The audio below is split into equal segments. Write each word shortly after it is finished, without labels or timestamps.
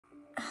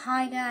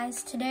Hi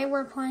guys, today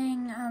we're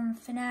playing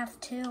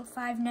FNAF 2,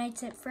 Five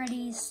Nights at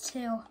Freddy's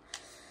 2.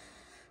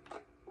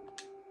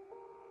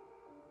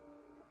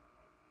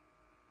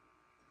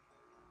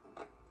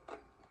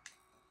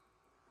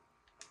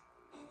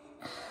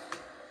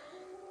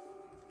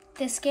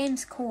 This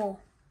game's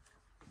cool.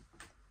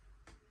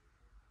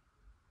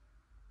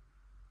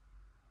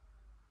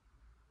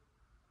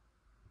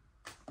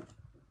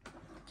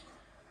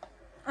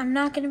 I'm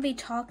not going to be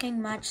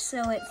talking much,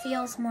 so it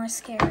feels more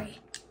scary.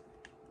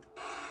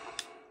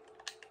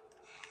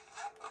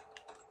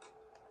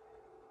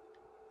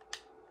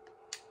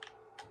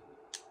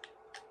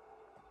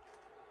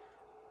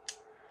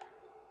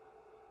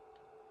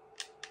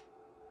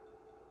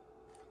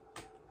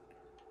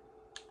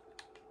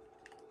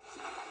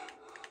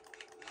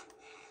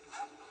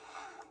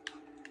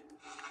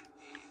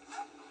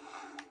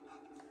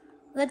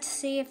 Let's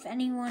see if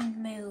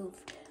anyone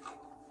moved.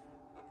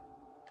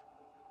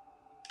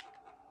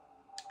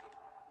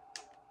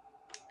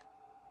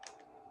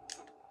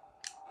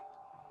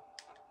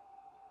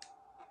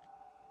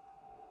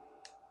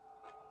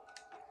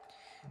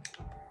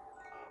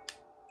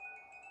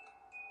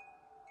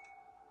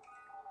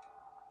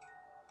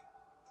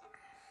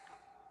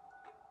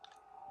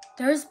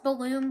 There's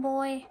Balloon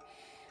Boy,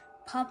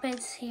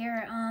 puppets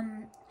here,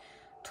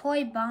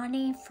 Toy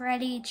Bonnie,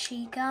 Freddy,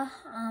 Chica,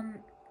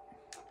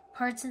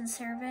 parts and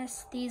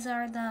service. These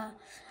are the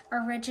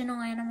original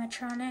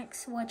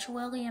animatronics, which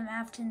William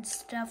Afton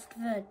stuffed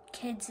the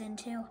kids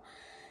into.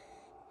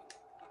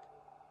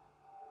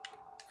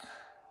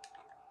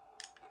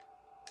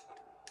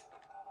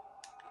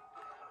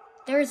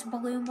 There's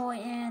Balloon Boy,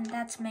 and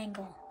that's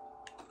Mangle.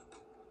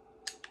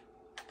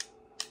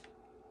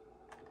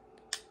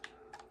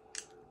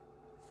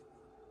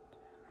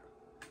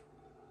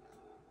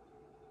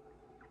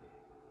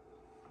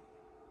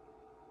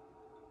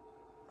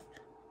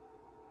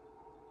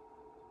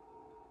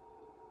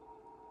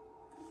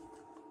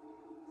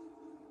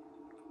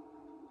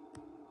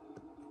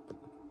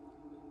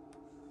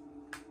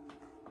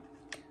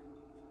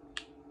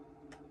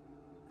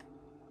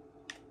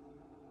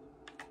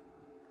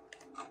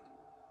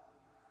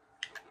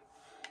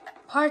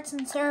 Parts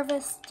and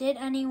service, did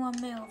anyone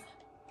move?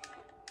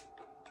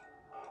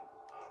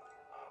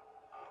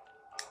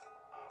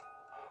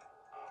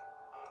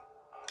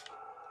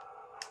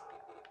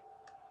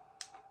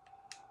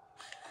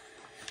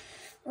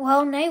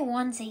 Well, night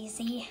one's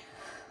easy.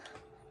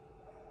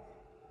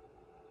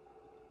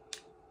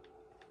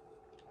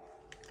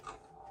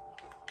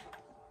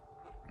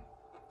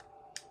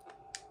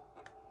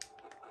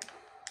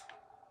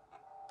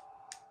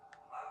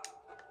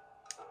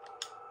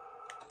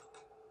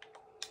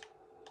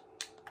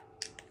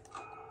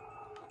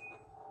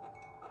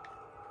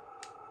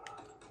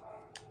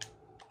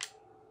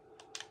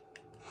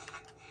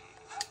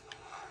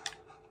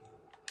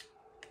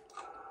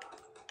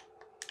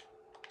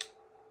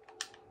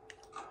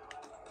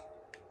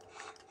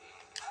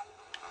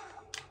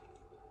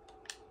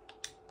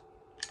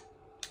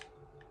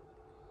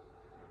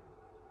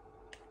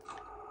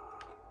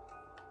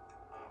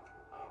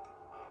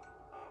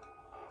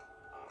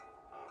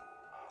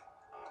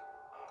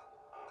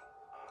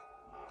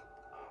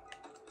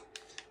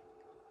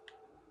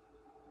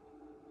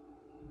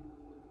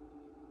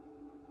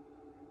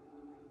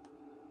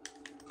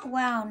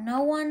 Wow,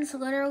 no one's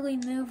literally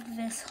moved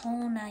this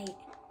whole night.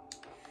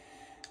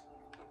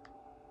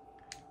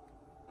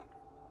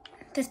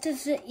 This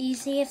is the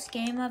easiest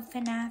game of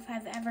FNAF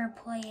I've ever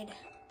played.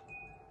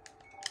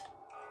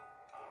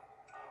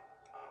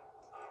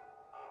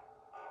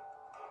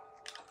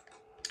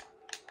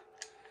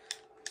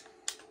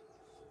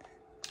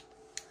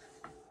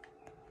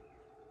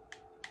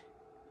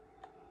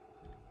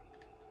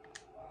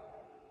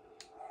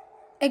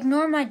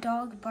 Ignore my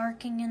dog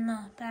barking in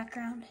the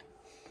background.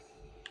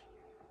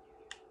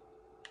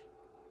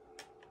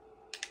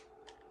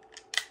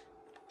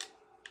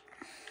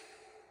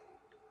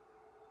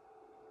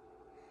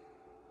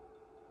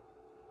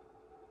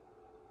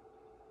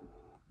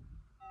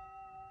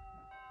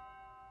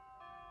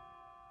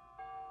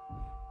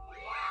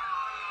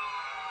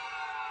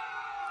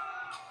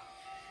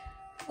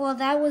 Well,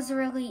 that was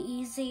really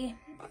easy.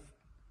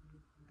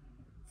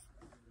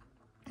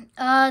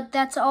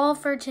 That's all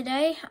for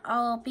today.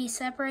 I'll be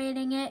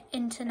separating it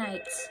into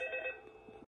nights.